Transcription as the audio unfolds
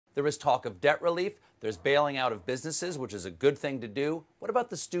There is talk of debt relief. There's bailing out of businesses, which is a good thing to do. What about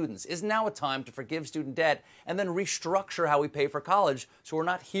the students? Is now a time to forgive student debt and then restructure how we pay for college so we're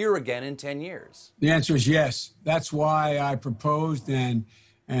not here again in 10 years? The answer is yes. That's why I proposed and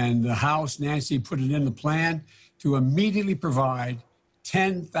the House, Nancy, put it in the plan to immediately provide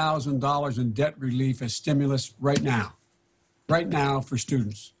 $10,000 in debt relief as stimulus right now for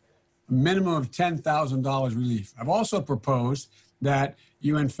students. A minimum of $10,000 relief. I've also proposed that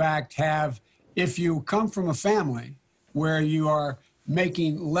you, in fact, have, if you come from a family where you are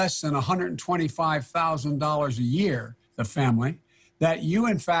making less than $125,000 a year, the family, that you,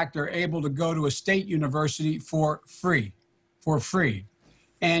 in fact, are able to go to a state university for free.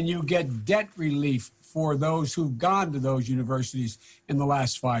 And you get debt relief for those who've gone to those universities in the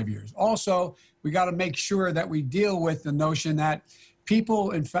last 5 years. Also, we got to make sure that we deal with the notion that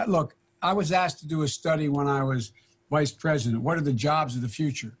people, in fact, look, I was asked to do a study when I was vice president. What are the jobs of the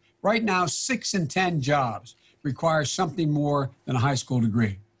future? Right now, 6 in 10 jobs require something more than a high school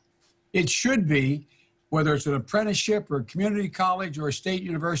degree. It should be, whether it's an apprenticeship or a community college or a state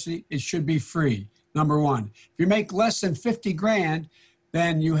university, it should be free, number one. If you make less than 50 grand,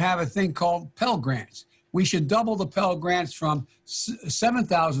 then you have a thing called Pell Grants. We should double the Pell Grants from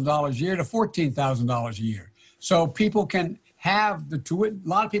 $7,000 a year to $14,000 a year. So people can have the tuition. A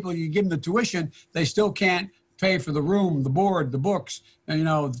lot of people, you give them the tuition, they still can't pay for the room, the board, the books, and,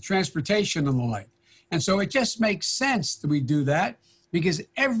 the transportation and the like. And so it just makes sense that we do that because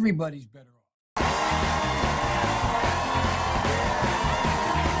everybody's better off.